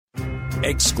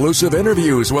exclusive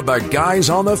interviews with the guys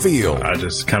on the field. I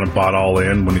just kind of bought all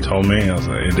in when he told me. I was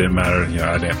like, it didn't matter.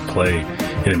 I didn't play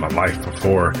it in my life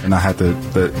before. And I had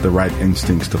the right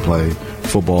instincts to play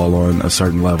football on a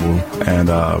certain level. And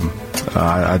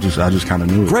I just kind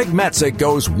of knew it. Greg Matzek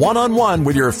goes one-on-one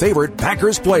with your favorite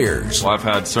Packers players. Well, I've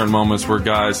had certain moments where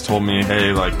guys told me,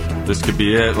 hey, like, this could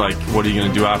be it. Like, what are you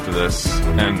going to do after this?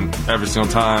 And every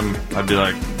single time, I'd be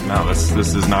like, no, this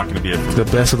is not going to be it. The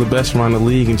best of the best around the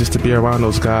league, and just to be around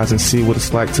those guys and see what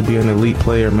it's like to be an elite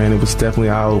player, man, it was definitely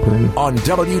eye-opening. On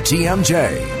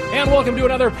WTMJ. And welcome to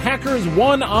another Packers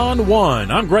One-on-One.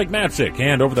 I'm Greg Matzek,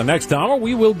 and over the next hour,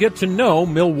 we will get to know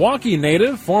Milwaukee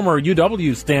native, former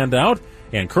UW standout,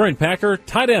 and current Packer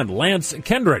tight end Lance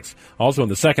Kendricks. Also in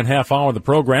the second half hour of the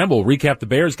program, we'll recap the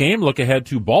Bears game, look ahead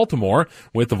to Baltimore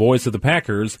with the voice of the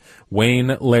Packers, Wayne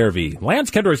Larrivee. Lance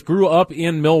Kendricks grew up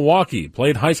in Milwaukee,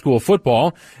 played high school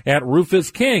football at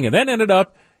Rufus King, and then ended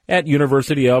up at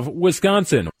University of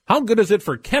Wisconsin. How good is it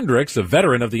for Kendricks, a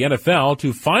veteran of the NFL,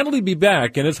 to finally be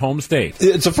back in his home state?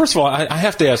 So first of all, I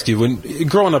have to ask you, when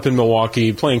growing up in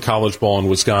Milwaukee, playing college ball in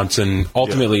Wisconsin,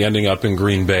 ultimately ending up in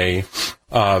Green Bay,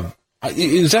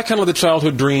 is that kind of the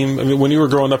childhood dream? I mean, when you were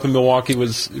growing up in Milwaukee,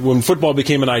 was when football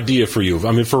became an idea for you?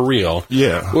 I mean, for real?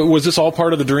 Yeah. Was this all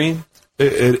part of the dream?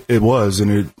 It was,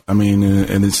 and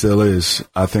it still is.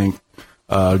 I think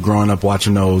growing up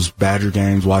watching those Badger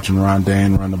games, watching Ron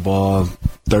Dane run the ball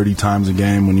 30 times a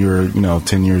game when you were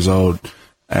 10 years old,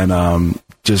 and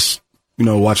just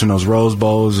watching those Rose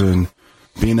Bowls and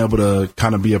being able to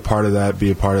kind of be a part of that, be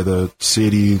a part of the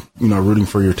city, rooting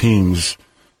for your teams.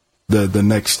 The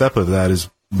next step of that is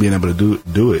being able to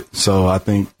do it. So I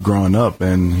think growing up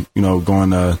and,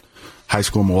 going to high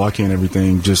school in Milwaukee and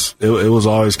everything, just it was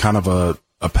always kind of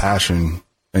a passion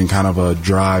and kind of a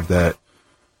drive that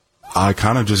I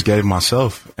kind of just gave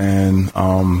myself. And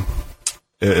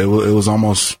it was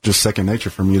almost just second nature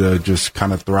for me to just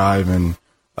kind of thrive and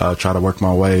try to work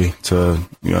my way to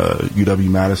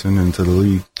UW-Madison and to the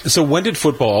league. So when did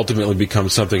football ultimately become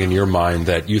something in your mind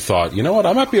that you thought, you know what,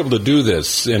 I might be able to do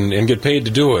this and get paid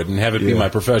to do it and have it be my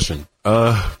profession?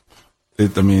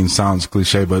 It sounds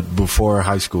cliche, but before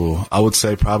high school, I would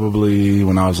say probably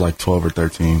when I was like 12 or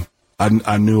 13.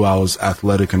 I knew I was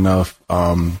athletic enough.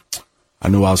 I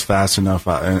knew I was fast enough,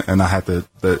 and I had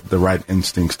the right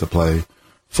instincts to play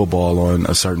football on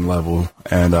a certain level.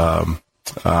 And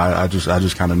I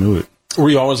just kind of knew it. Were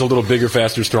you always a little bigger,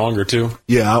 faster, stronger too?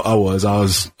 Yeah, I was.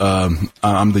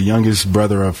 I'm the youngest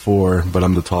brother of four, but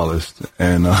I'm the tallest.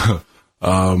 And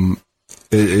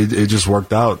it just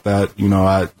worked out that,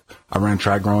 I ran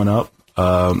track growing up.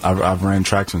 I've ran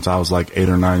track since I was like 8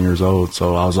 or 9 years old.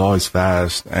 So I was always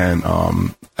fast. And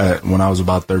when I was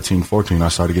about 13, 14, I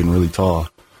started getting really tall.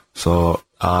 So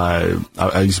I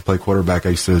used to play quarterback. I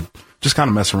used to just kind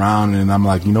of mess around, and I'm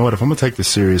like, you know what, if I'm going to take this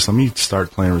serious, let me start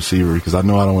playing receiver because I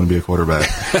know I don't want to be a quarterback.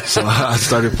 So I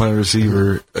started playing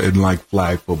receiver in like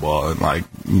flag football, and like,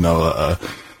 in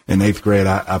 8th grade,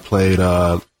 I played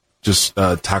just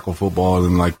tackle football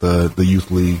in like the youth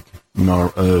league,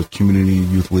 community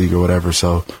youth league or whatever.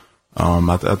 So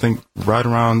I think right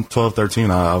around 12, 13,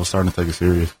 I was starting to take it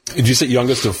serious. Did you say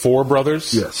youngest of 4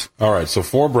 brothers? Yes. All right, so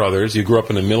 4 brothers. You grew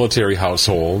up in a military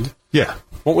household. Yeah.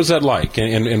 What was that like,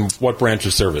 and what branch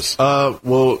of service?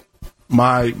 Well,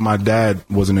 my dad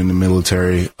wasn't in the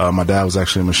military. My dad was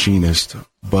actually a machinist,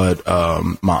 but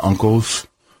my uncles,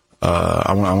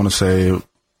 I want to say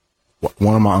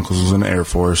one of my uncles was in the Air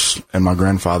Force, and my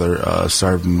grandfather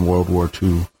served in World War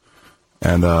II.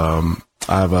 And I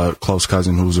have a close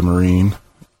cousin who's a Marine.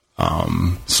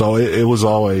 So it was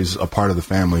always a part of the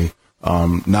family,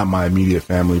 not my immediate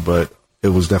family, but it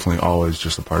was definitely always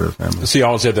just a part of the family. So you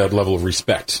always had that level of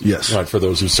respect, yes, right, for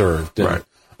those who served. And, right.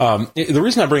 The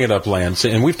reason I bring it up, Lance,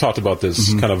 and we've talked about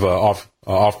this kind of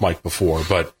off mic before,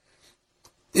 but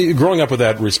growing up with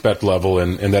that respect level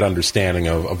and that understanding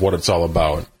of what it's all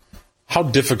about, how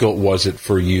difficult was it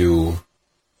for you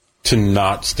to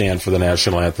not stand for the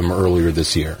national anthem earlier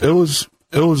this year? It was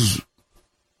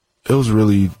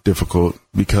really difficult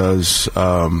because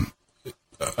I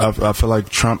feel like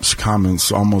Trump's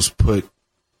comments almost put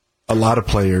a lot of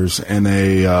players in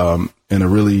a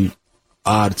really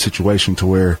odd situation to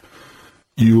where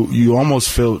you almost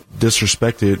feel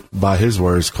disrespected by his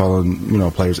words,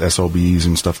 calling players SOBs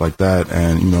and stuff like that,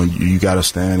 and you got to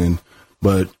stand.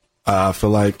 But I feel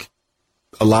like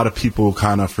a lot of people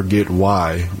kind of forget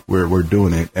why we're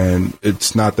doing it, and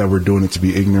it's not that we're doing it to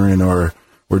be ignorant or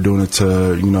we're doing it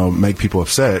to make people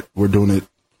upset. We're doing it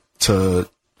to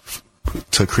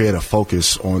create a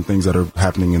focus on things that are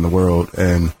happening in the world.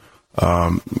 And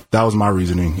that was my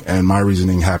reasoning. And my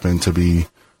reasoning happened to be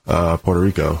Puerto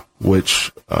Rico,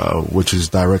 which is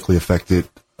directly affected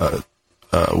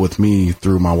with me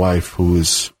through my wife, who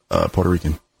is Puerto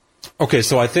Rican. Okay,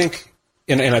 so I think,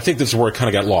 and I think this is where it kind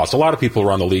of got lost. A lot of people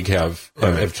around the league have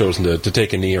chosen to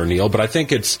take a knee or kneel, but I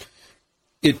think it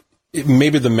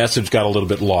maybe the message got a little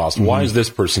bit lost. Mm-hmm. Why is this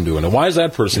person doing it? Why is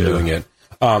that person doing it?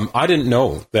 I didn't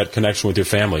know that connection with your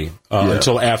family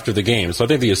until after the game. So I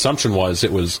think the assumption was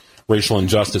it was racial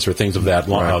injustice or things of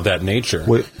that nature.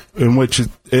 In which it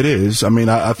is. I mean,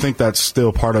 I think that's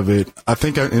still part of it. I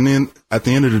think at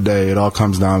the end of the day, it all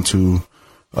comes down to,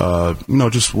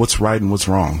 just what's right and what's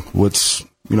wrong.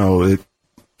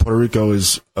 Puerto Rico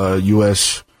is a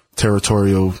U.S.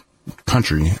 territorial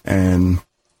country, and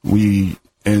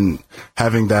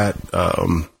having that,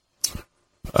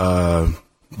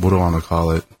 what do I want to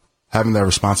call it? Having that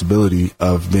responsibility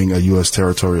of being a U.S.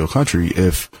 territorial country.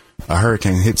 If a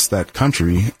hurricane hits that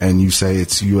country and you say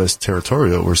it's U.S.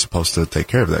 territorial, we're supposed to take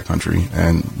care of that country,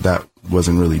 and that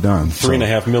wasn't really done.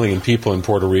 3.5 million people in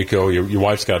Puerto Rico. Your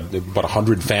wife's got about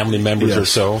 100 family members or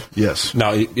so. Yes.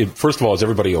 Now, first of all, is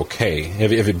everybody okay?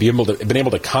 Have you been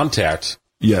able to contact?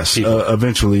 Yes.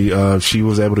 Eventually, she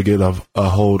was able to get a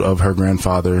hold of her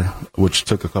grandfather, which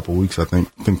took a couple weeks, I think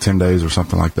 10 days or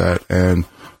something like that. And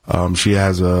she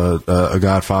has a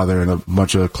godfather and a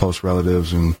bunch of close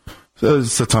relatives, and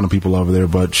there's a ton of people over there.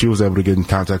 But she was able to get in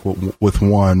contact with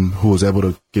one who was able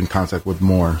to get in contact with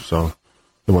more. So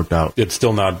it worked out. It's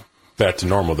still not back to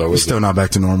normal, though. It's still not back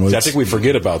to normal. I think we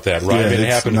forget about that, right? Yeah, I mean, it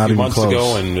happened a few months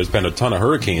ago, and there's been a ton of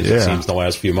hurricanes, it seems, in the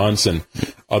last few months, and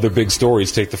other big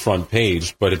stories take the front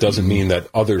page, but it doesn't mean that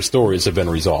other stories have been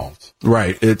resolved.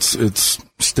 Right. It's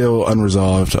still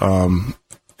unresolved,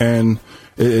 and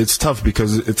it's tough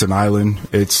because it's an island.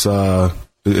 It's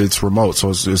remote,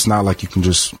 so it's not like you can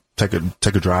just take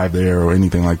a drive there or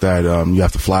anything like that. You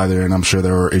have to fly there, and I'm sure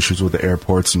there are issues with the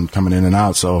airports and coming in and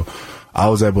out. So I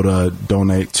was able to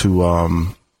donate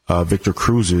to Victor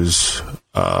Cruz's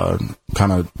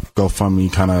kind of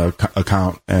GoFundMe kind of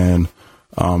account, and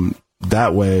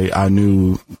that way I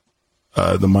knew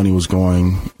the money was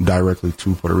going directly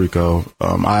to Puerto Rico.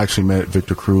 I actually met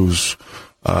Victor Cruz,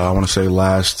 I want to say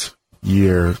last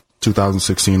year,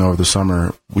 2016, over the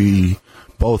summer. We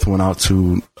both went out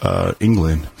to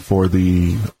England for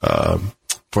the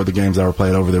games that were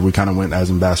played over there. We kind of went as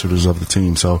ambassadors of the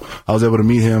team. So I was able to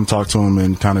meet him, talk to him,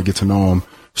 and kind of get to know him.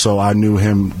 So I knew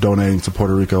him donating to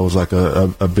Puerto Rico was like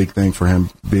a big thing for him,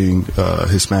 being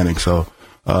Hispanic. So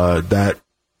that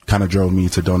kind of drove me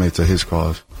to donate to his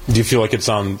cause. Do you feel like it's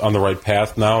on the right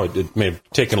path now? It may have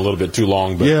taken a little bit too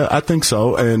long. But yeah, I think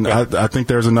so. And I think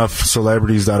there's enough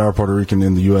celebrities that are Puerto Rican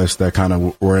in the U.S. that kind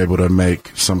of were able to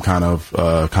make some kind of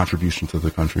contribution to the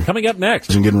country. Coming up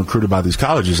next. And getting recruited by these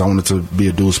colleges, I wanted to be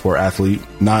a dual sport athlete.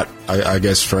 Not, I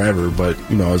guess, forever, but,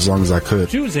 as long as I could.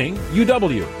 Choosing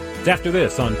UW. It's after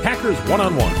this on Packers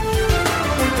One-on-One.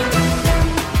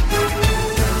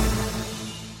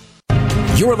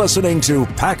 You're listening to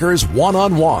Packers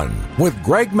One-on-One with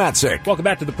Greg Matzek. Welcome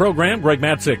back to the program. Greg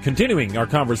Matzek continuing our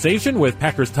conversation with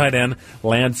Packers tight end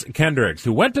Lance Kendricks,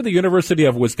 who went to the University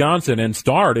of Wisconsin and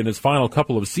starred in his final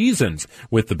couple of seasons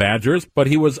with the Badgers, but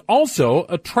he was also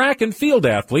a track and field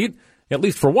athlete, at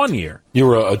least for 1 year. You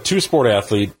were a two-sport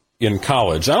athlete in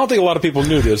college. I don't think a lot of people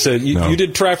knew this. You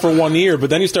did track for 1 year, but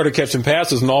then you started catching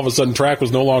passes, and all of a sudden track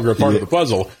was no longer a part of the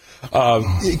puzzle.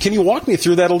 Can you walk me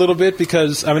through that a little bit?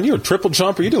 Because, you're a triple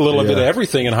jumper. You did a little bit of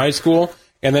everything in high school,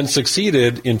 and then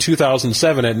succeeded in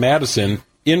 2007 at Madison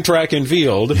in track and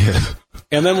field. Yeah.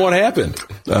 And then what happened?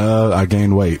 I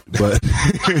gained weight. But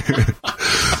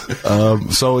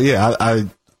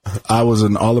I was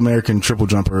an All-American triple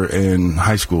jumper in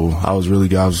high school. I was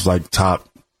like top.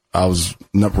 I was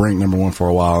ranked number one for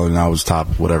a while, and I was top,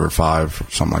 5,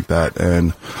 something like that.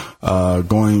 And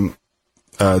going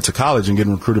to college and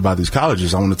getting recruited by these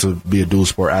colleges, I wanted to be a dual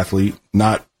sport athlete.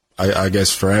 Not, I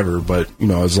guess, forever, but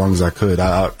as long as I could.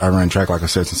 I ran track, like I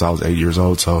said, since I was 8 years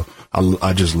old, so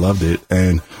I just loved it.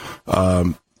 And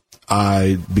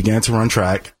I began to run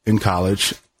track in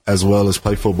college as well as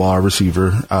play football,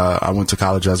 receiver. I went to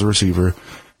college as a receiver,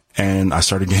 and I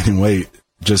started gaining weight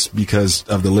just because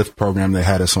of the lift program they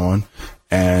had us on.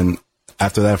 And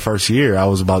after that first year, I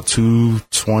was about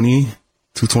 220.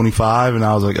 225, and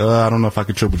I was like, I don't know if I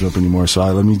could triple jump anymore, so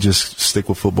let me just stick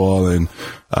with football. And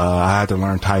I had to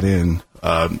learn tight end.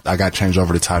 I got changed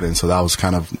over to tight end, so that was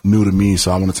kind of new to me,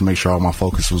 so I wanted to make sure all my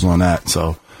focus was on that.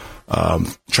 So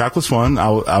track was fun.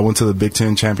 I went to the Big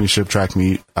Ten championship track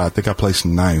meet. I think I placed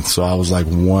 9th, so I was like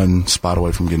one spot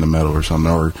away from getting a medal or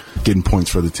something, or getting points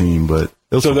for the team. But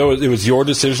So it was your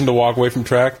decision to walk away from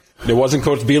track? It wasn't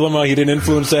Coach Bielema? He didn't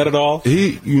influence that at all?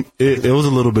 It was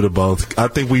a little bit of both. I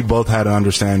think we both had an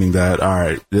understanding that, all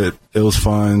right, it was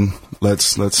fun.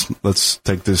 Let's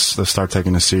take this. Let's start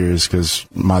taking this serious, because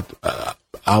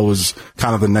I was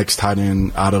kind of the next tight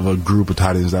end out of a group of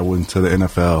tight ends that went to the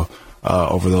NFL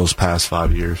over those past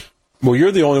 5 years. Well,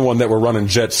 you're the only one that were running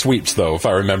jet sweeps, though, if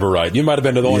I remember right. You might have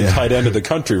been the only tight end of the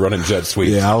country running jet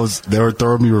sweeps. Yeah, they were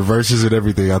throwing me reverses and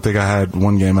everything. I think I had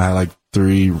one game I had like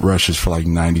 3 rushes for like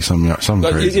 90-some yards.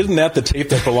 Something crazy. Isn't that the tape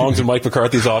that belongs in Mike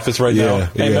McCarthy's office right now?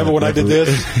 Hey, remember when definitely. I did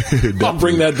this? I'll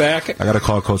bring that back. I got to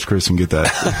call Coach Chris and get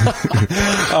that.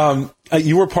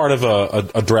 You were part of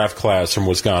a draft class from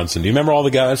Wisconsin. Do you remember all the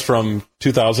guys from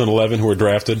 2011 who were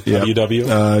drafted at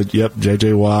UW? Yep.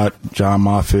 J.J. Watt, John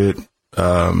Moffitt,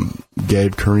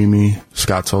 Gabe Karimi,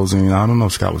 Scott Tolzien. I don't know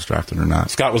if Scott was drafted or not.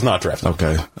 Scott was not drafted.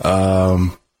 Okay.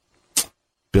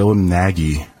 Bill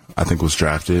Nagy, I think, was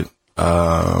drafted. Who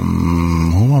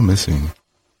am I missing?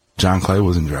 John Clay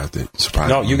wasn't drafted.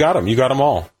 Surprisingly. No, you got him. You got them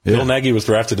all. Yeah. Bill Nagy was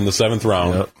drafted in the 7th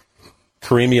round. Yep.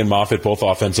 Karimi and Moffitt, both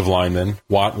offensive linemen.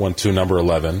 Watt went to number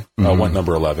 11. Went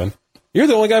number 11. You're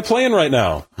the only guy playing right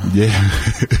now. Yeah.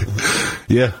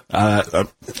 Yeah.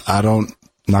 I don't,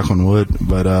 knock on wood,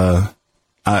 but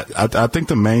I think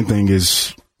the main thing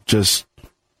is just,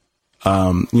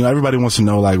 everybody wants to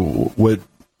know, like,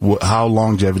 how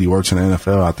longevity works in the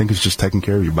NFL. I think it's just taking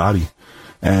care of your body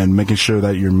and making sure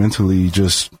that you're mentally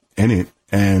just in it,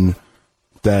 and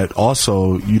that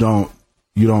also you don't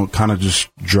kind of just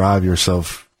drive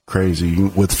yourself crazy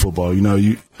with football.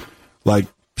 You like,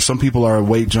 some people are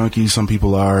weight junkies, some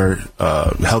people are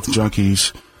health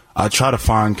junkies. I try to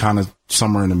find kind of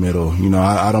somewhere in the middle.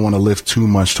 I don't want to lift too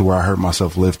much to where I hurt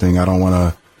myself lifting. I don't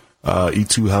want to eat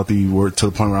too healthy to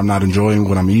the point where I'm not enjoying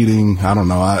what I'm eating. I don't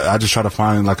know. I just try to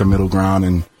find like a middle ground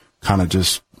and kind of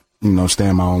just, stay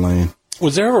in my own lane.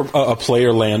 Was there a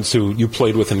player, Lance, who you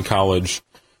played with in college,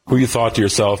 who you thought to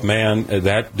yourself, man,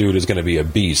 that dude is going to be a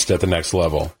beast at the next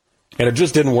level, and it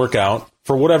just didn't work out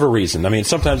for whatever reason? I mean,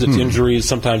 sometimes it's injuries,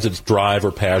 sometimes it's drive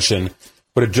or passion,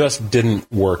 but it just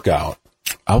didn't work out.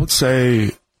 I would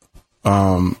say, we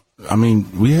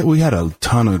had a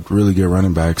ton of really good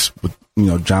running backs with,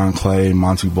 John Clay,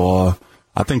 Monty Ball.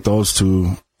 I think those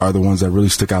two are the ones that really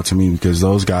stick out to me, because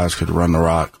those guys could run the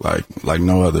rock like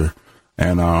no other.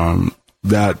 And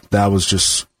that was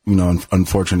just,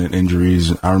 unfortunate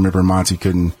injuries. I remember Monty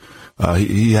couldn't,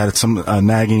 he had some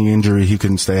nagging injury. He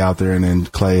couldn't stay out there, and then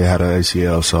Clay had an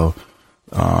ACL. So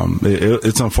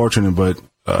it's unfortunate, but,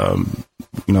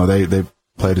 they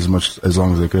played as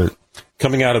long as they could.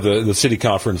 Coming out of the city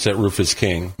conference at Rufus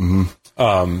King,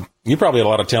 you probably had a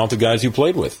lot of talented guys you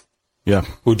played with. Yeah.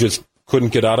 Who just couldn't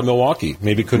get out of Milwaukee.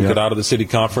 Maybe couldn't get out of the city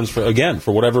conference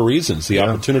for whatever reasons. The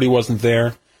opportunity wasn't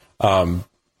there.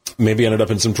 Maybe ended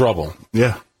up in some trouble.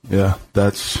 Yeah. Yeah.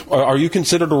 Are you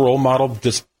considered a role model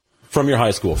just from your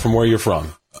high school, from where you're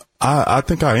from? I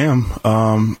think I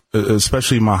am,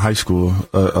 especially my high school.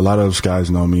 A lot of those guys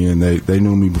know me, and they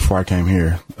knew me before I came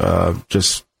here. I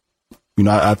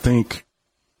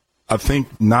think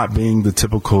not being the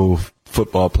typical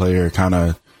football player kind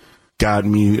of got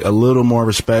me a little more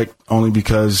respect, only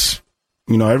because,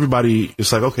 everybody,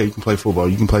 it's like, okay, you can play football,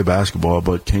 you can play basketball,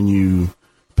 but can you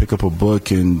pick up a book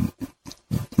and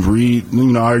read?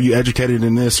 Are you educated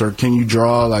in this, or can you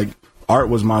draw? Like, art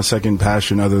was my second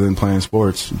passion other than playing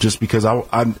sports, just because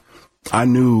I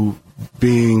knew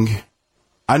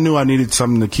I needed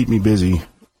something to keep me busy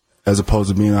as opposed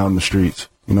to being out in the streets.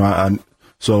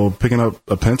 So picking up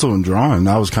a pencil and drawing,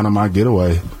 that was kind of my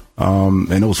getaway.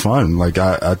 And it was fun. Like,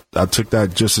 I took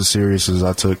that just as serious as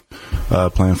I took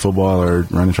playing football or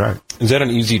running track. Is that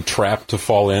an easy trap to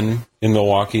fall in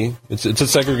Milwaukee? It's a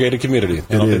segregated community.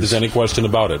 I don't think there's any question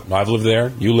about it. I've lived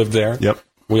there. You lived there. Yep.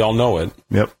 We all know it.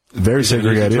 Yep. Very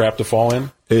segregated. Is it an easy trap to fall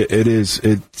in? It is.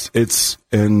 It's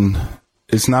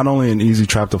not only an easy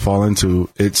trap to fall into,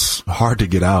 it's hard to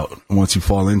get out once you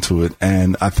fall into it.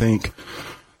 And I think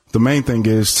the main thing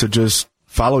is to just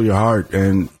follow your heart,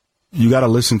 and you got to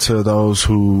listen to those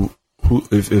who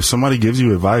if somebody gives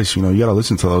you advice, you got to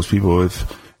listen to those people.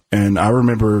 And I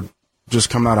remember just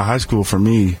coming out of high school, for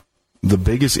me, the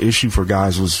biggest issue for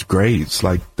guys was grades.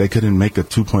 Like, they couldn't make a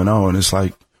 2.0, and it's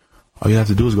like, all you have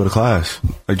to do is go to class.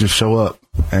 Like, just show up.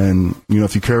 And,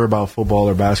 if you care about football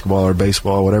or basketball or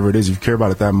baseball, whatever it is, if you care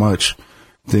about it that much,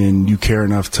 then you care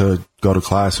enough to go to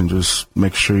class and just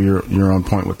make sure you're on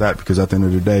point with that. Because at the end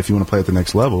of the day, if you want to play at the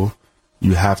next level,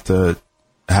 you have to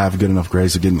have good enough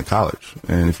grades to get into college.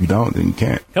 And if you don't, then you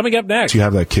can't. Coming up next, you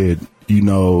have that kid,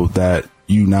 that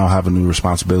you now have a new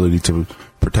responsibility to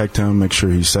protect him, make sure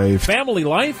he's safe. Family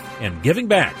life and giving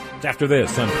back. It's after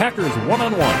this on Packers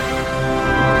One-on-One.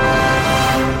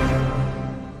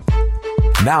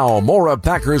 Now, more of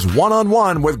Packers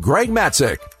One-on-One with Greg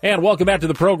Matzek. And welcome back to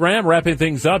the program, wrapping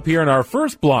things up here in our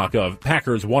first block of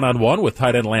Packers One-on-One with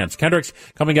tight end Lance Kendricks.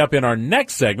 Coming up in our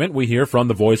next segment, we hear from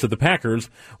the voice of the Packers,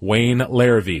 Wayne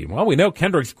Larrivee. Well, we know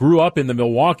Kendricks grew up in the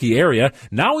Milwaukee area.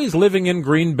 Now he's living in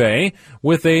Green Bay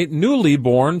with a newly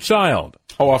born child.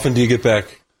 How often do you get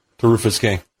back to Rufus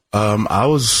King? I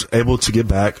was able to get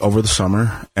back over the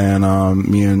summer, and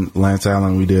me and Lance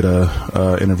Allen, we did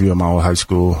a interview at my old high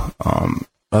school.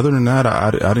 Other than that,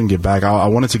 I didn't get back. I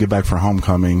wanted to get back for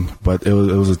homecoming, but it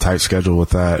was a tight schedule with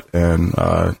that, and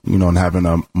and having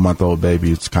a month-old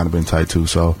baby, it's kind of been tight too.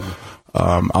 So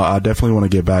I definitely want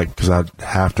to get back because I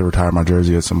have to retire my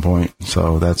jersey at some point.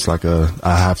 So that's I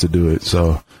have to do it.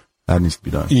 So that needs to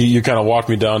be done. You kind of walked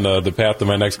me down the path to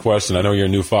my next question. I know you're a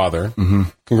new father. Mm-hmm.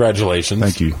 Congratulations.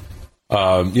 Thank you.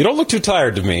 You don't look too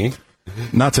tired to me.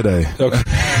 Not today. Okay.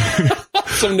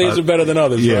 Some days are better than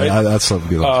others, right? Yeah, that's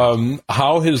something.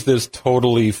 How has this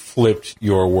totally flipped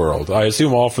your world? I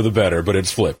assume all for the better, but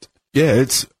it's flipped. Yeah,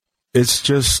 it's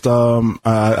just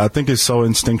I think it's so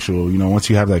instinctual. Once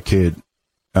you have that kid,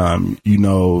 you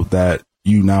know that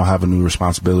you now have a new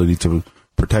responsibility to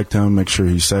protect him, make sure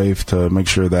he's safe, to make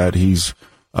sure that he's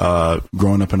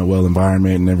growing up in a well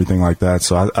environment and everything like that.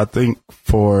 So I think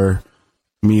for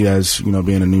me, as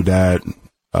being a new dad,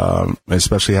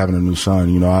 especially having a new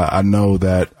son, I know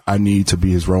that I need to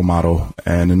be his role model,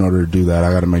 and in order to do that,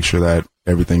 I got to make sure that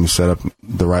everything's set up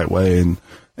the right way,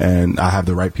 and I have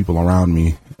the right people around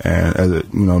me.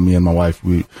 And me and my wife,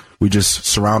 we just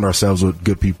surround ourselves with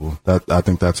good people. That I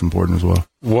think that's important as well.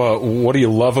 Well, what do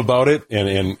you love about it,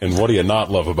 and what do you not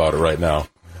love about it right now?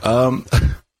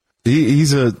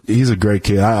 He's a great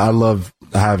kid. I love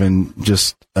having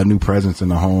just a new presence in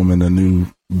the home and a new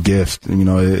gift.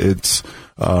 It's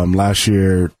last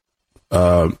year,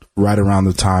 right around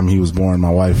the time he was born,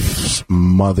 my wife's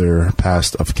mother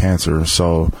passed of cancer.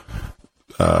 So,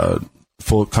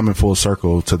 coming full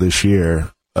circle to this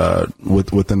year,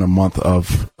 within a month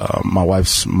of my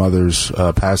wife's mother's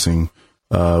passing,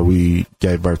 we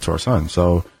gave birth to our son.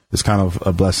 So it's kind of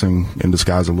a blessing in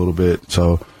disguise a little bit.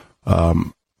 So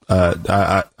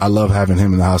I love having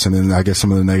him in the house, and then I guess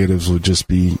some of the negatives would just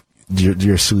be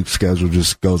your sleep schedule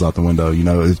just goes out the window.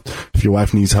 If your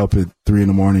wife needs help at 3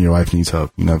 a.m, your wife needs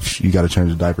help. If you got to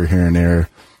change a diaper here and there,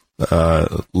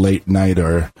 late night,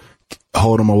 or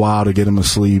hold him a while to get him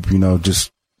asleep,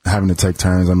 just having to take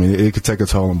turns. I mean, it could take a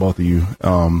toll on both of you.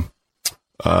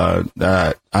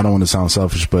 I don't want to sound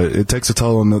selfish, but it takes a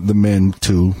toll on the men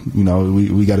too.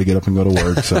 We got to get up and go to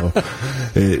work. So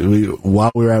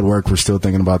while we're at work, we're still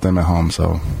thinking about them at home.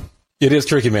 So it is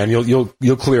tricky, man.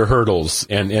 You'll clear hurdles,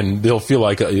 and you'll feel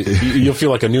like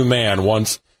a new man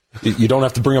once you don't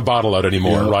have to bring a bottle out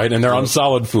anymore, right? And they're on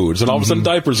solid foods, and all of a sudden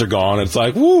diapers are gone. It's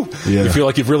like, woo! Yeah. You feel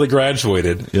like you've really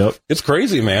graduated. Yep, it's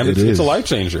crazy, man. It's a life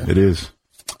changer. It is.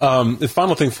 The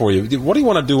final thing for you, what do you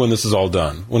want to do when this is all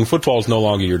done? When football is no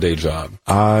longer your day job?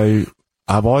 I've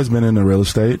always been into real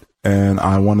estate, and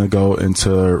I want to go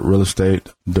into real estate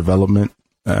development,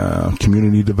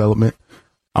 community development.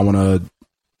 I want to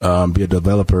be a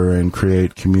developer and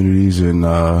create communities and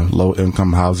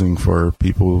low-income housing for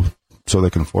people so they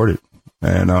can afford it.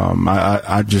 And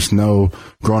I just know,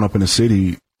 growing up in the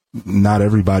city, not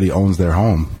everybody owns their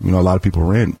home. A lot of people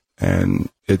rent, and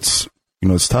it's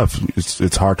tough.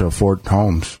 It's hard to afford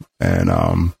homes, and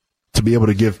to be able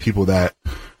to give people that,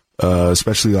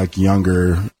 especially like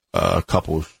younger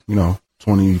couples,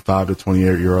 25 to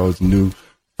 28-year-olds,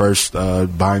 first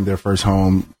buying their first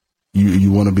home,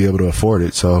 you want to be able to afford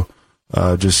it. So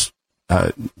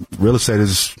real estate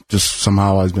has just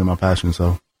somehow always been my passion.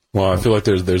 So, well, I feel like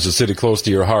there's a city close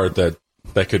to your heart that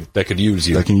could use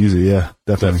you. That can use it, yeah,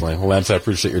 definitely. Well, Lance, I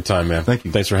appreciate your time, man. Thank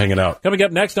you. Thanks for hanging out. Coming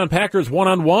up next on Packers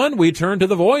One-on-One, we turn to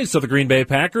the voice of the Green Bay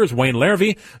Packers, Wayne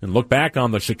Larrivee, and look back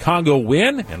on the Chicago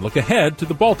win and look ahead to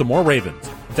the Baltimore Ravens.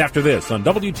 It's after this on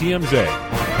WTMJ.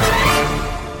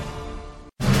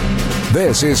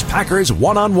 This is Packers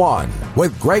One-on-One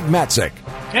with Greg Matzek.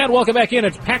 And welcome back in.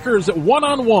 It's Packers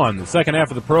One-on-One, the second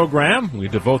half of the program. We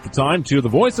devote the time to the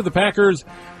voice of the Packers,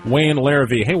 Wayne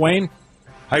Larrivee. Hey, Wayne.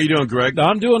 How you doing, Greg?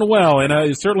 I'm doing well,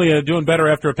 and certainly doing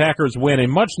better after a Packers win, a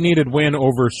much-needed win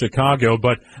over Chicago,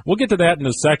 but we'll get to that in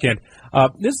a second.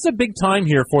 This is a big time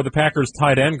here for the Packers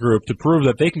tight end group to prove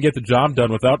that they can get the job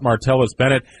done without Martellus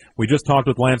Bennett. We just talked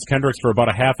with Lance Kendricks for about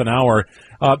a half an hour.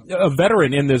 A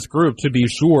veteran in this group, to be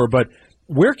sure, but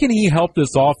where can he help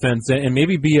this offense and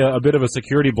maybe be a bit of a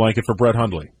security blanket for Brett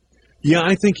Hundley? Yeah,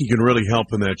 I think he can really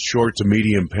help in that short to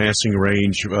medium passing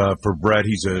range for Brett.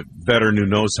 He's a veteran who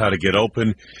knows how to get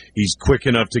open. He's quick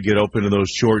enough to get open in those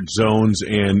short zones,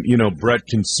 and, Brett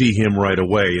can see him right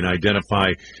away and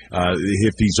identify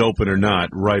if he's open or not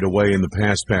right away in the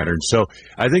pass pattern. So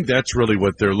I think that's really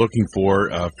what they're looking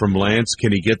for from Lance.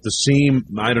 Can he get the seam?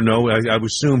 I don't know. I would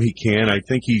assume he can. I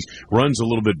think he runs a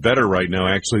little bit better right now,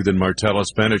 actually, than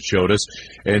Martellus Bennett showed us.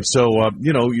 And so,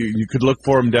 you could look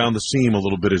for him down the seam a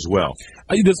little bit as well.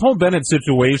 This whole Bennett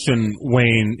situation,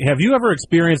 Wayne, have you ever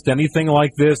experienced anything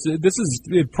like this? This is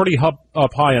pretty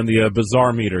up high on the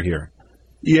bizarre meter here.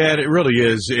 Yeah, it really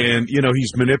is, and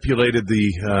he's manipulated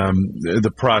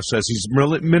the process. He's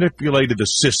manipulated the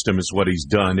system, is what he's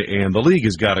done, and the league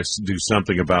has got to do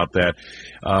something about that.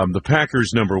 The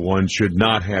Packers, number one, should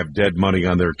not have dead money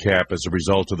on their cap as a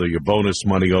result of the bonus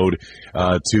money owed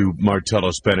to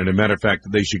Martellus Bennett. As a matter of fact,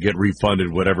 they should get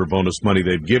refunded whatever bonus money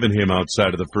they've given him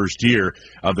outside of the first year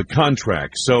of the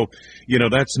contract. So,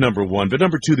 that's number one. But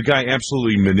number two, the guy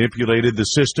absolutely manipulated the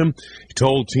system. He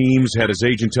told teams, had his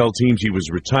agent tell teams he was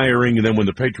retiring, and then when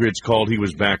the Patriots called, he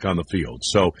was back on the field.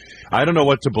 So I don't know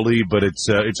what to believe, but it's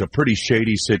a pretty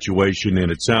shady situation,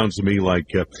 and it sounds to me like,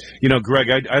 Greg,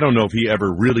 I don't know if he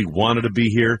ever really wanted to be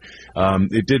here.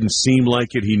 It didn't seem like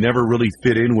it. He never really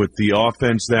fit in with the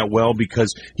offense that well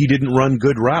because he didn't run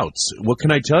good routes. What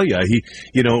can I tell you?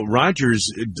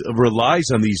 Rodgers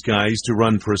relies on these guys to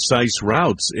run precise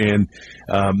routes, and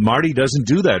Marty doesn't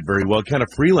do that very well. Kind of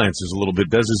freelances a little bit,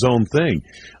 does his own thing.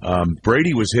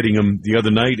 Brady was hitting him the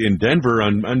other night in Denver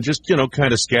on just,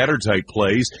 kind of scatter type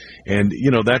plays and,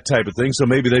 that type of thing. So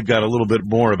maybe they've got a little bit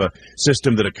more of a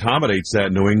system that accommodates that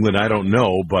in New England. I don't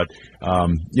know, but,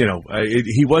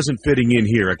 he wasn't fitting in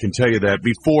here. I can tell you that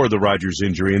before the Rodgers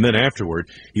injury, and then afterward,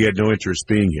 he had no interest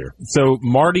being here. So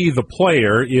Marty, the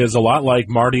player, is a lot like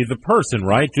Marty, the person,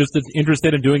 right? Just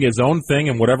interested in doing his own thing,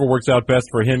 and whatever works out best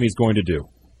for him, he's going to do.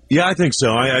 Yeah, I think so.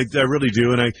 I really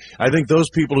do. And I think those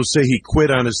people who say he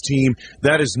quit on his team,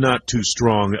 that is not too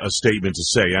strong a statement to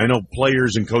say. I know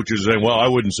players and coaches are saying, well, I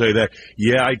wouldn't say that.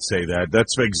 Yeah, I'd say that.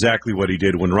 That's exactly what he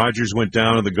did. When Rodgers went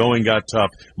down and the going got tough,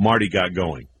 Marty got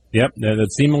going. Yep, that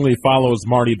seemingly follows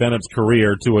Marty Bennett's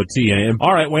career to a T.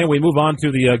 All right, Wayne, we move on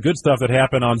to the good stuff that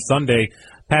happened on Sunday.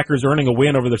 Packers earning a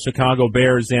win over the Chicago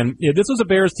Bears, and this was a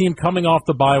Bears team coming off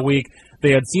the bye week.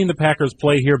 They had seen the Packers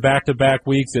play here back-to-back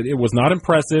weeks. It was not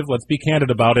impressive, let's be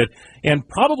candid about it, and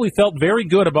probably felt very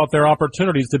good about their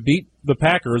opportunities to beat the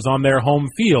Packers on their home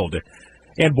field.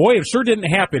 And boy, it sure didn't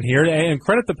happen here. And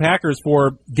credit the Packers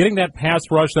for getting that pass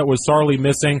rush that was sorely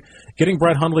missing, getting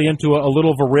Brett Hundley into a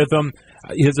little of a rhythm.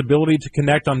 His ability to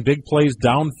connect on big plays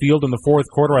downfield in the fourth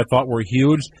quarter I thought were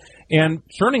huge. And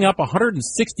churning up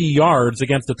 160 yards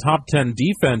against a top 10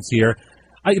 defense here.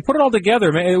 I put it all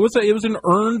together, man. It was an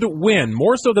earned win,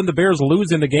 more so than the Bears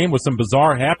losing the game with some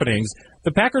bizarre happenings.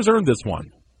 The Packers earned this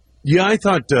one. Yeah, I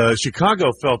thought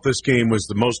Chicago felt this game was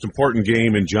the most important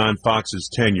game in John Fox's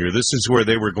tenure. This is where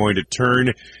they were going to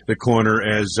turn the corner.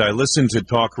 As I listened to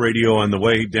talk radio on the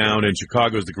way down, and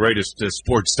Chicago is the greatest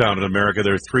sports town in America.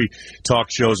 There are 3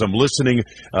 talk shows. I'm listening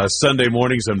Sunday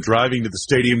mornings. I'm driving to the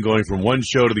stadium, going from one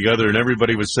show to the other, and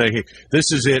everybody was saying, hey,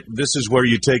 this is it. This is where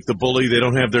you take the bully.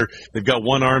 They've got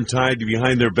one arm tied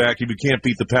behind their back. If you can't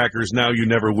beat the Packers now, you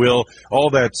never will. All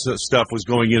that stuff was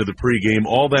going into the pregame.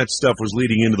 All that stuff was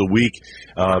leading into the week,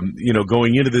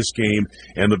 going into this game,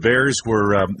 and the Bears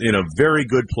were in a very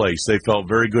good place. They felt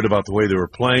very good about the way they were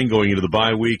playing going into the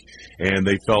bye week, and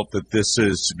they felt that this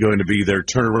is going to be their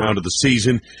turnaround of the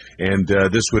season, and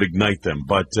this would ignite them.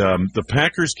 But the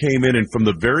Packers came in, and from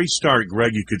the very start,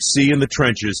 Greg, you could see in the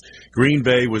trenches, Green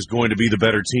Bay was going to be the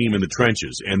better team in the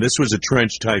trenches, and this was a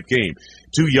trench-type game.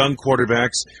 2 young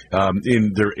quarterbacks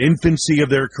in their infancy of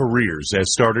their careers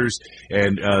as starters,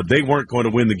 and they weren't going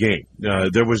to win the game.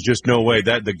 There was just no way.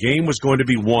 That the game was going to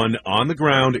be won on the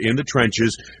ground in the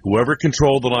trenches. Whoever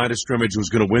controlled the line of scrimmage was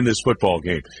going to win this football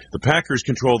game. The Packers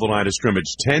controlled the line of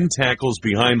scrimmage, 10 tackles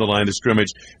behind the line of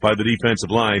scrimmage by the defensive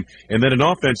line, and then an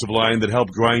offensive line that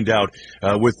helped grind out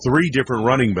with 3 different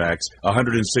running backs,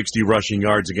 160 rushing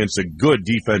yards against a good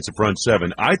defensive front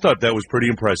 7. I thought that was pretty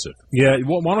impressive. Yeah, I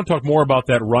want to talk more about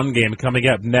that run game coming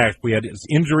up next. We had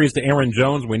injuries to Aaron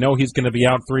Jones. We know he's going to be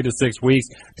out 3 to 6 weeks.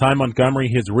 Ty Montgomery,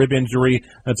 his rib injury.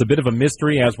 That's a bit of a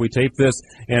mystery as we tape this.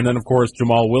 And then, of course,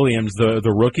 Jamal Williams,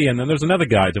 the rookie. And then there's another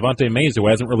guy, Devontae Mays, who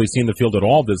hasn't really seen the field at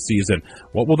all this season.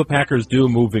 What will the Packers do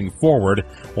moving forward?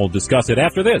 We'll discuss it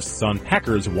after this on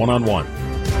Packers One-on-One.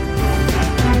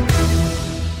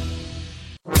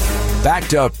 Back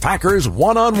to Packers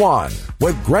One-on-One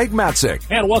with Greg Matzek.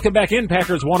 And welcome back in.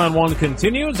 Packers One-on-One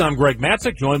continues. I'm Greg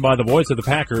Matzek, joined by the voice of the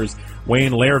Packers,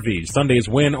 Wayne Larrivee. Sunday's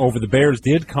win over the Bears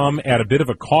did come at a bit of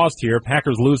a cost here.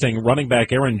 Packers losing running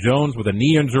back Aaron Jones with a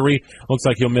knee injury. Looks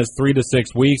like he'll miss 3 to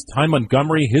 6 weeks. Ty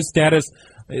Montgomery, his status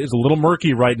is a little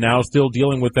murky right now, still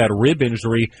dealing with that rib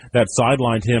injury that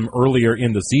sidelined him earlier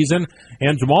in the season.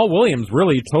 And Jamal Williams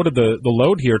really toted the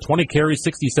load here, 20 carries,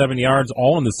 67 yards,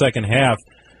 all in the second half.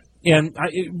 And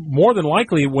more than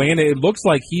likely, Wayne, it looks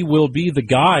like he will be the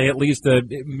guy, at least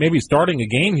maybe starting a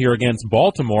game here against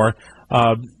Baltimore.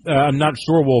 I'm not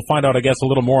sure. We'll find out, I guess, a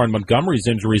little more on Montgomery's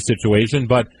injury situation.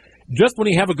 But just when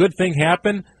you have a good thing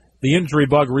happen, the injury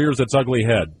bug rears its ugly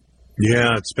head.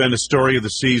 Yeah, it's been the story of the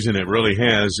season. It really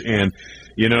has. And,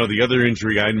 you know, the other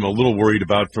injury I'm a little worried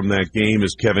about from that game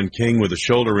is Kevin King with a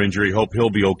shoulder injury. Hope he'll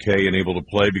be okay and able to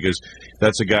play, because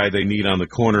that's a guy they need on the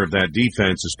corner of that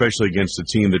defense, especially against a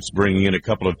team that's bringing in a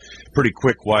couple of pretty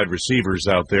quick wide receivers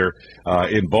out there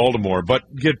in Baltimore.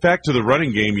 But get back to the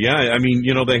running game. Yeah, I mean,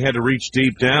 you know, they had to reach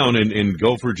deep down and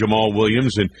go for Jamal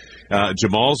Williams. And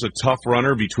Jamal's a tough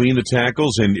runner between the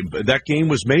tackles, and that game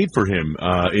was made for him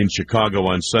in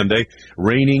Chicago on Sunday.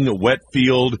 Raining, wet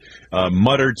field,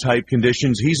 mutter-type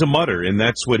conditions. He's a mutter, and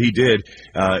that's what he did.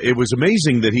 It was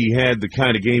amazing that he had the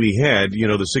kind of game he had, you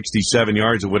know, the 67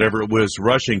 yards or whatever it was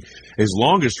rushing. His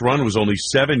longest run was only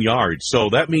 7 yards, so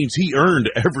that means he earned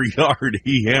every yard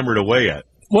he hammered away at.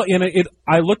 Well,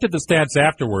 I looked at the stats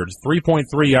afterwards, 3.3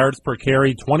 yards per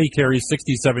carry, 20 carries,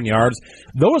 67 yards.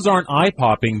 Those aren't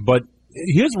eye-popping, but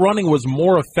his running was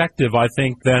more effective, I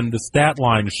think, than the stat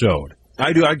line showed. I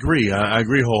agree. I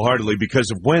agree wholeheartedly, because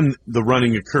of when the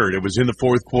running occurred. It was in the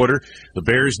fourth quarter. The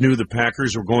Bears knew the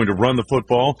Packers were going to run the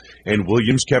football, and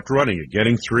Williams kept running it,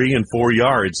 getting 3 and 4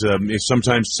 yards,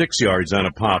 sometimes 6 yards on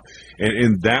a pop.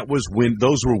 And that was when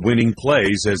those were winning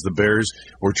plays, as the Bears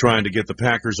were trying to get the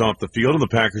Packers off the field, and the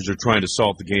Packers are trying to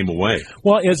salt the game away.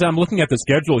 Well, as I'm looking at the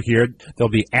schedule here, they'll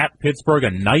be at Pittsburgh,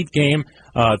 a night game,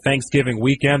 Thanksgiving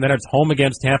weekend. Then it's home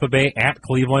against Tampa Bay, at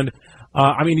Cleveland.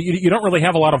 I mean, you don't really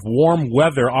have a lot of warm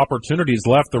weather opportunities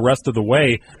left the rest of the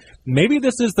way. Maybe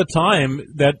this is the time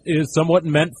that is somewhat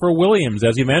meant for Williams.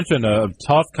 As you mentioned, a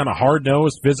tough, kind of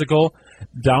hard-nosed, physical,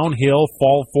 downhill,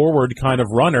 fall-forward kind of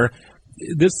runner.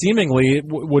 This seemingly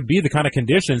would be the kind of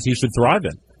conditions he should thrive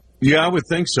in. Yeah, I would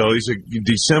think so. He's a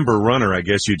December runner, I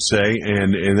guess you'd say,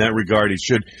 and in that regard, he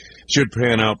should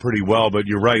pan out pretty well. But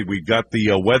you're right, we've got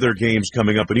the weather games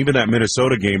coming up, and even that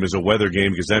Minnesota game is a weather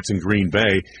game because that's in Green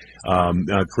Bay,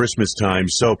 Christmas time.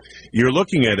 So you're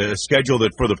looking at a schedule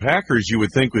that for the Packers you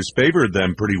would think was favored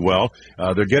them pretty well.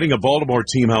 They're getting a Baltimore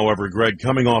team, however, Greg,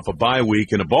 coming off a bye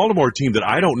week, and a Baltimore team that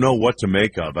I don't know what to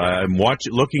make of. I'm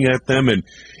looking at them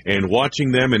and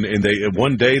watching them, and they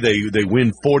one day they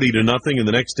win 40-0, and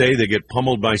the next day they get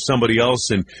pummeled by somebody else.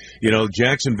 And you know,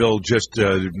 Jacksonville just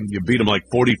beat them like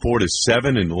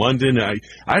 44-7 in London.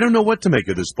 I don't know what to make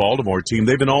of this Baltimore team.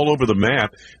 They've been all over the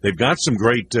map. They've got some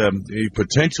great,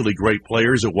 potentially great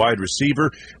players at wide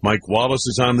receiver. Mike Wallace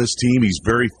is on this team. He's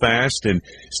very fast, and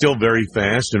still very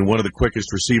fast, and one of the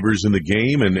quickest receivers in the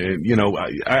game. And you know,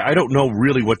 I don't know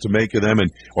really what to make of them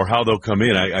or how they'll come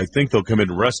in. I think they'll come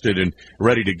in rested and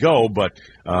ready to go, but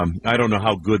I don't know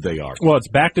how good they are. Well, it's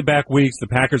back-to-back weeks. The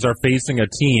Packers are facing a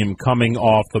team coming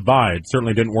off the bye. It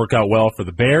certainly didn't work out well for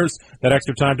the Bears, that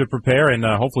extra time to prepare, and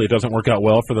hopefully it doesn't work out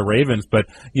well for the Ravens. But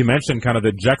you mentioned kind of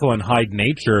the Jekyll and Hyde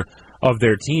nature of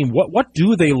their team. What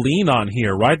do they lean on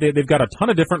here, right? They've got a ton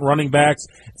of different running backs.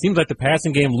 It seems like the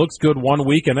passing game looks good one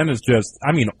week, and then it's just,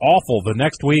 awful the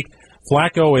next week.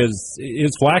 Flacco is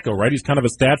Flacco, right? He's kind of a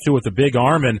statue with a big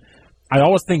arm, and I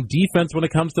always think defense when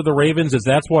it comes to the Ravens is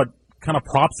that's what kind of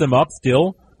props them up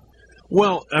still.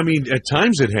 Well, at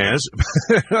times it has.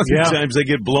 Other times they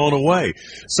get blown away.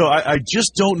 So I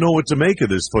just don't know what to make of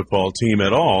this football team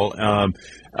at all.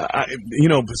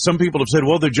 Some people have said,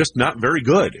 well, they're just not very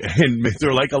good. And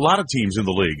they're like a lot of teams in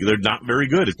the league. They're not very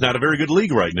good. It's not a very good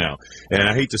league right now. And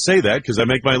I hate to say that because I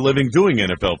make my living doing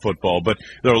NFL football. But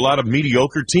there are a lot of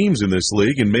mediocre teams in this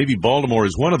league, and maybe Baltimore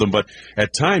is one of them. But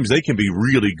at times they can be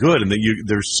really good, and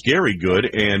they're scary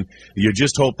good. And you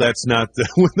just hope that's not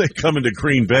when they come into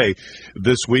Green Bay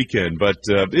this weekend. But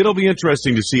it'll be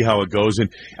interesting to see how it goes.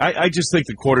 And I just think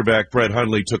the quarterback, Brett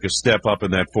Hundley, took a step up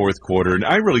in that fourth quarter. And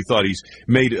I really thought he's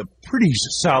made made a pretty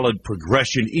solid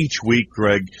progression each week,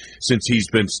 Greg, since he's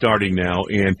been starting now.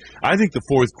 And I think the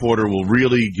fourth quarter will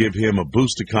really give him a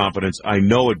boost of confidence. I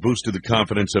know it boosted the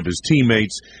confidence of his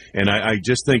teammates, and I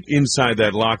just think inside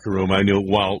that locker room, I know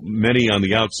while many on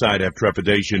the outside have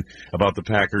trepidation about the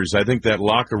Packers, I think that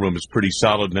locker room is pretty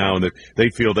solid now, and that they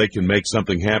feel they can make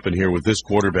something happen here with this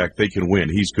quarterback. They can win.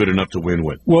 He's good enough to win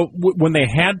with. Well, when they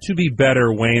had to be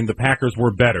better, Wayne, the Packers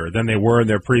were better than they were in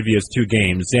their previous two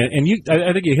games. And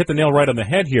I think you hit the nail right on the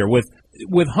head here.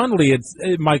 With Hundley,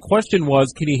 my question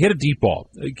was, can he hit a deep ball?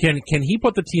 Can he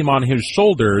put the team on his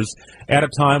shoulders at a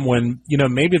time when,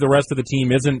 maybe the rest of the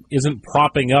team isn't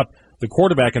propping up the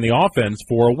quarterback in the offense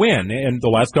for a win? And the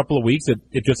last couple of weeks,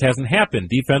 it just hasn't happened.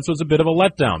 Defense was a bit of a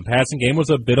letdown. Passing game was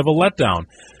a bit of a letdown.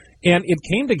 And it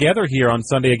came together here on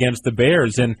Sunday against the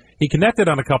Bears, and he connected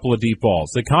on a couple of deep balls.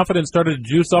 The confidence started to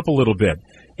juice up a little bit.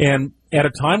 And at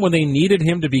a time when they needed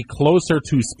him to be closer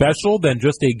to special than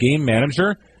just a game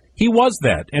manager, he was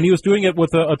that. And he was doing it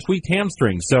with a tweaked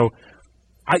hamstring. So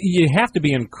you have to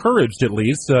be encouraged, at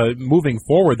least, moving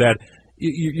forward, that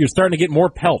you're starting to get more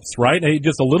pelts, right?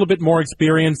 Just a little bit more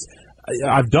experience.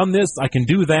 I've done this. I can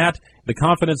do that. The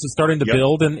confidence is starting to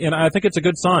build, and I think it's a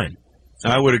good sign.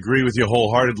 I would agree with you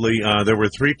wholeheartedly. There were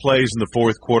 3 plays in the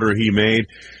fourth quarter he made.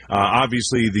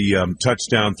 Obviously, the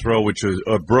touchdown throw, which was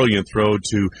a brilliant throw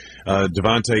to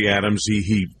Davante Adams.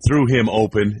 He threw him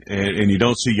open, and you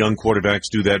don't see young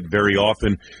quarterbacks do that very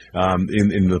often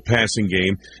in the passing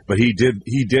game. But he did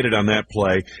it on that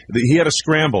play. He had a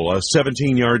scramble, a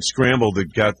 17-yard scramble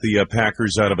that got the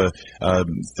Packers out of a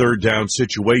third down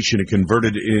situation and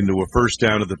converted it into a first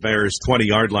down at the Bears'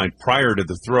 20-yard line prior to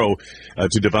the throw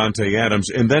to Davante Adams.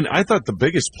 And then I thought the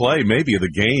biggest play maybe of the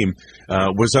game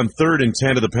was on 3rd and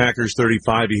 10 of the Packers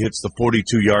 35. He hits the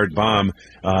 42-yard bomb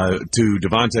to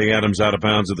Davante Adams out of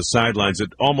bounds at the sidelines.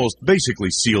 It almost basically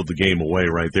sealed the game away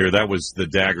right there. That was the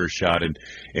dagger shot. And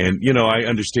I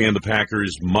understand the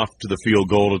Packers muffed the field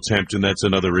goal attempt, and that's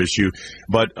another issue.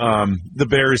 But the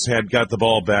Bears had got the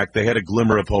ball back. They had a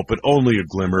glimmer of hope, but only a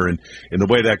glimmer. And the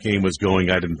way that game was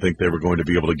going, I didn't think they were going to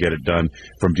be able to get it done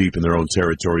from deep in their own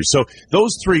territory. So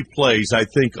those 3 plays, I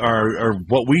think, are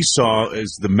what we saw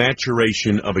as the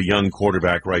maturation of a young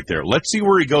quarterback right there. Let's see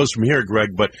where he goes from here,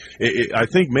 Greg, but I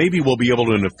think maybe we'll be able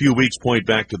to, in a few weeks, point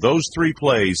back to those 3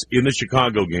 plays in the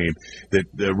Chicago game that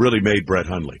really made Brett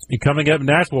Hundley. Coming up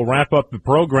next, we'll wrap up the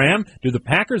program. Do the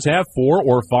Packers have 4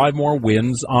 or 5 more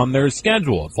wins on their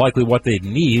schedule? It's likely what they'd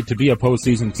need to be a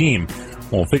postseason team.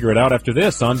 We'll figure it out after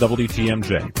this on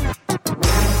WTMJ.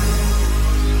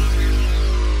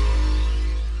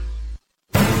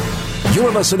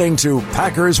 You're listening to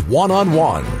Packers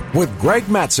One-on-One with Greg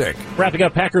Matzek. Wrapping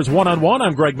up Packers One-on-One,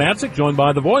 I'm Greg Matzek, joined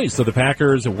by the voice of the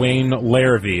Packers, Wayne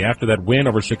Larrivee. After that win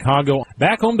over Chicago,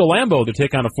 back home to Lambeau to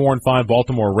take on a 4-5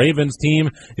 Baltimore Ravens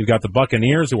team. You've got the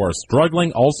Buccaneers, who are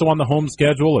struggling, also on the home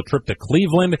schedule. A trip to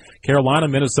Cleveland, Carolina,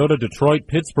 Minnesota, Detroit,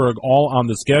 Pittsburgh, all on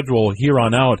the schedule here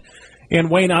on out. And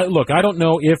Wayne, I don't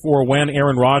know if or when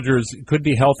Aaron Rodgers could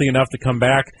be healthy enough to come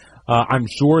back. I'm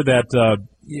sure that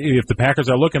if the Packers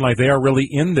are looking like they are really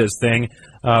in this thing,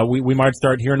 we might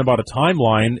start hearing about a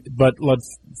timeline. But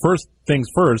first things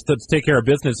first, let's take care of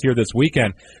business here this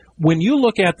weekend. When you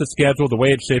look at the schedule, the way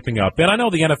it's shaping up, and I know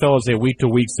the NFL is a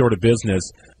week-to-week sort of business,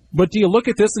 but do you look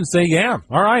at this and say, yeah,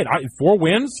 all right, 4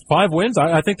 wins, 5 wins,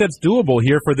 I think that's doable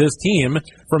here for this team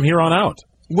from here on out?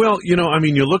 Well, you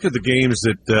look at the games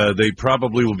that they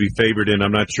probably will be favored in.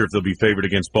 I'm not sure if they'll be favored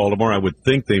against Baltimore. I would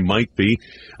think they might be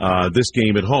this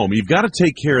game at home. You've got to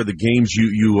take care of the games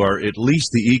you are at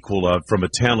least the equal of from a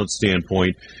talent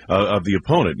standpoint of the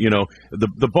opponent.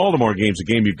 The Baltimore game's a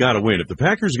game you've got to win. If the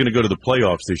Packers are going to go to the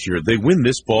playoffs this year, they win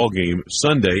this ball game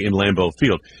Sunday in Lambeau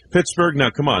Field. Pittsburgh, now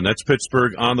come on, that's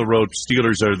Pittsburgh on the road.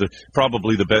 Steelers are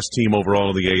probably the best team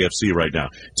overall in the AFC right now.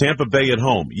 Tampa Bay at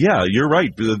home. Yeah, you're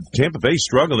right. Tampa Bay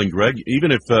struggling, Greg.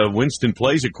 Even if Winston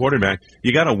plays at quarterback,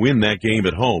 you got to win that game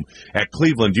at home. At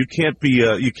Cleveland, you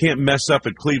can't mess up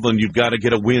at Cleveland. You've got to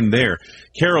get a win there.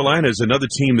 Carolina is another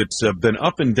team that's been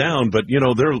up and down, but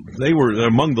they were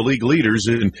among the league leaders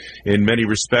in many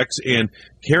respects. And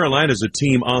Carolina is a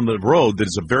team on the road that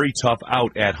is a very tough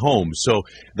out at home. So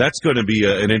that's going to be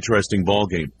an interesting ball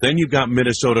game. Then you've got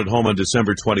Minnesota at home on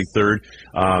December 23rd.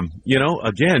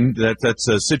 Again, that's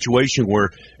a situation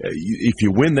where if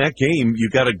you win that game, you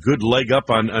got a good leg up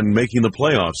on making the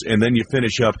playoffs. And then you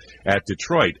finish up at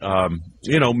Detroit.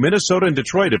 Minnesota and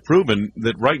Detroit have proven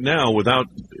that right now, without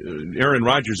Aaron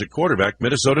Rodgers at quarterback,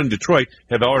 Minnesota and Detroit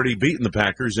have already beaten the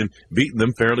Packers and beaten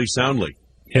them fairly soundly.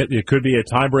 It could be a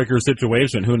tiebreaker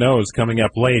situation. Who knows? Coming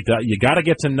up late, you got to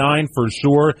get to 9 for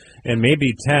sure, and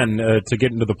maybe 10 to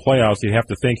get into the playoffs. You have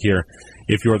to think here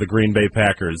if you're the Green Bay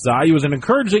Packers. It was an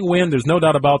encouraging win. There's no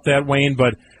doubt about that, Wayne.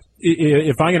 But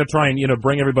if I'm going to try and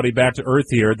bring everybody back to earth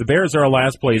here, the Bears are a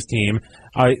last place team.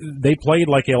 They played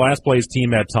like a last place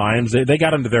team at times. They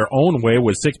got into their own way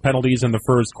with 6 penalties in the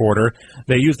first quarter.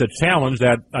 They used a challenge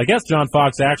that I guess John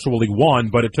Fox actually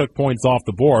won, but it took points off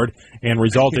the board and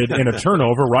resulted in a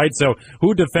turnover, right? So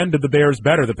who defended the Bears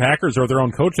better, the Packers or their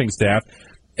own coaching staff?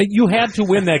 You had to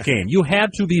win that game. You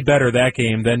had to be better that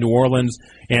game than New Orleans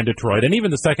and Detroit, and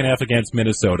even the second half against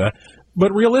Minnesota.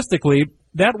 But realistically,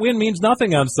 that win means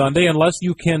nothing on Sunday unless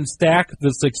you can stack the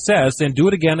success and do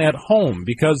it again at home,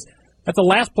 because that's the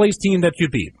last place team that you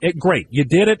beat. Great, you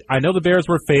did it. I know the Bears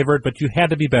were favored, but you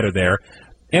had to be better there.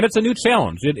 And it's a new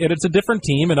challenge. It's a different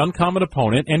team, an uncommon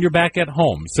opponent, and you're back at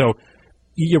home. So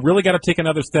you really got to take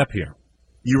another step here.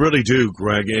 You really do,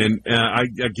 Greg. And I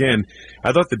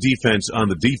thought the defense on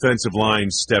the defensive line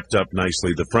stepped up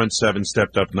nicely. The front seven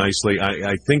stepped up nicely.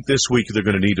 I think this week they're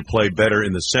going to need to play better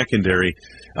in the secondary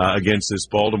against this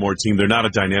Baltimore team. They're not a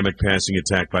dynamic passing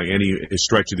attack by any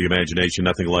stretch of the imagination,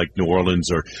 nothing like New Orleans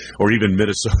or even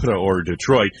Minnesota or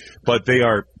Detroit. But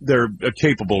they're a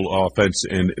capable offense,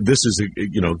 and this is a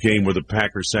game where the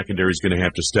Packers secondary is going to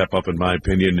have to step up, in my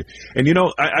opinion. And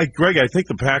Greg, I think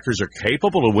the Packers are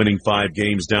capable of winning 5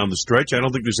 games down the stretch. I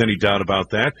don't think there's any doubt about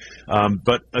that.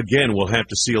 But again, we'll have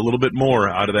to see a little bit more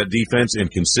out of that defense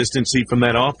and consistency from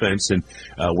that offense. And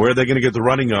where are they going to get the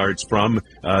running yards from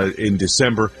in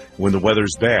December when the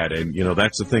weather's bad? And,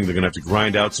 that's the thing. They're going to have to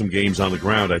grind out some games on the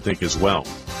ground, I think, as well.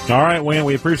 All right, Wayne,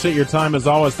 we appreciate your time as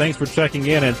always. Thanks for checking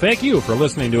in, and thank you for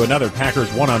listening to another Packers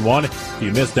One-on-One. If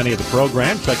you missed any of the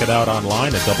program, check it out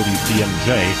online at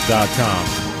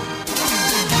WTMJ.com.